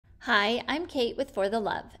Hi, I'm Kate with For the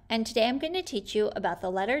Love, and today I'm going to teach you about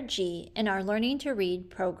the letter G in our Learning to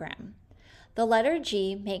Read program. The letter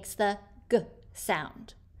G makes the G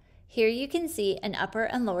sound. Here you can see an upper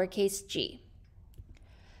and lowercase g.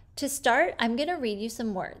 To start, I'm going to read you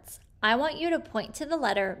some words. I want you to point to the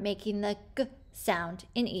letter making the G sound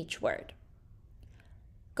in each word.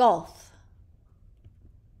 Golf,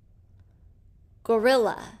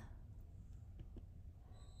 gorilla,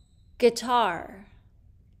 guitar,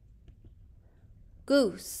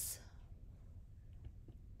 goose,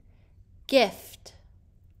 gift,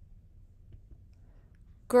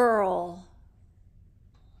 girl,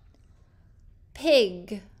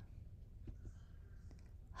 pig,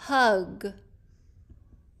 hug,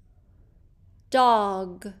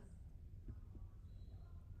 dog,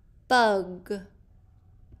 bug,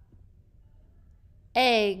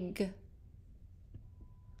 egg,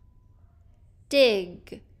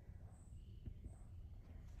 dig.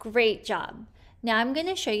 Great job. Now I'm going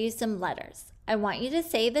to show you some letters. I want you to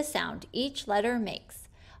say the sound each letter makes.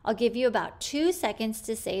 I'll give you about 2 seconds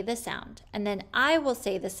to say the sound, and then I will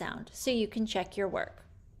say the sound so you can check your work.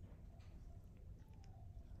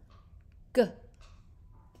 G,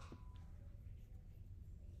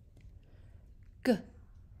 G,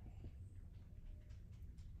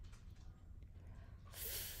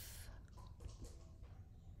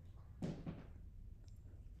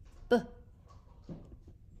 B,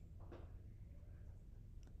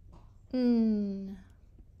 N,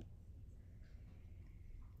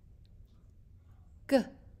 G,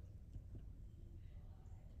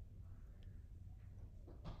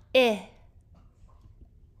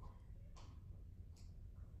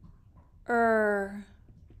 I,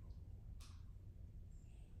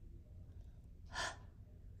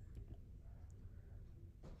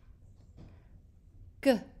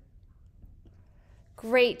 G.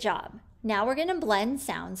 Great job. Now we're going to blend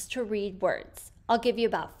sounds to read words. I'll give you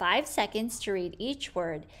about 5 seconds to read each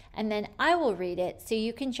word, and then I will read it so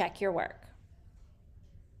you can check your work.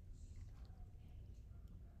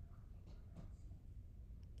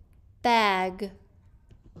 Bag,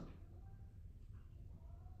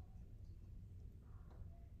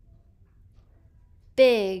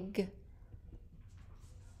 big,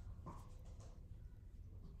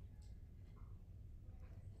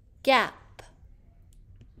 gap,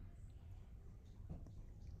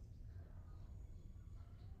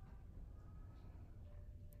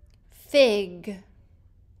 fig,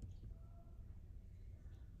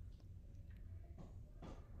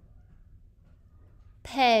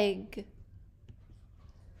 peg.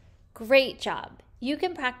 Great job. You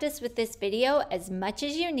can practice with this video as much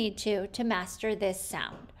as you need to master this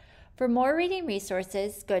sound. For more reading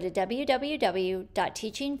resources, go to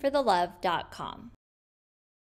www.teachingforthelove.com.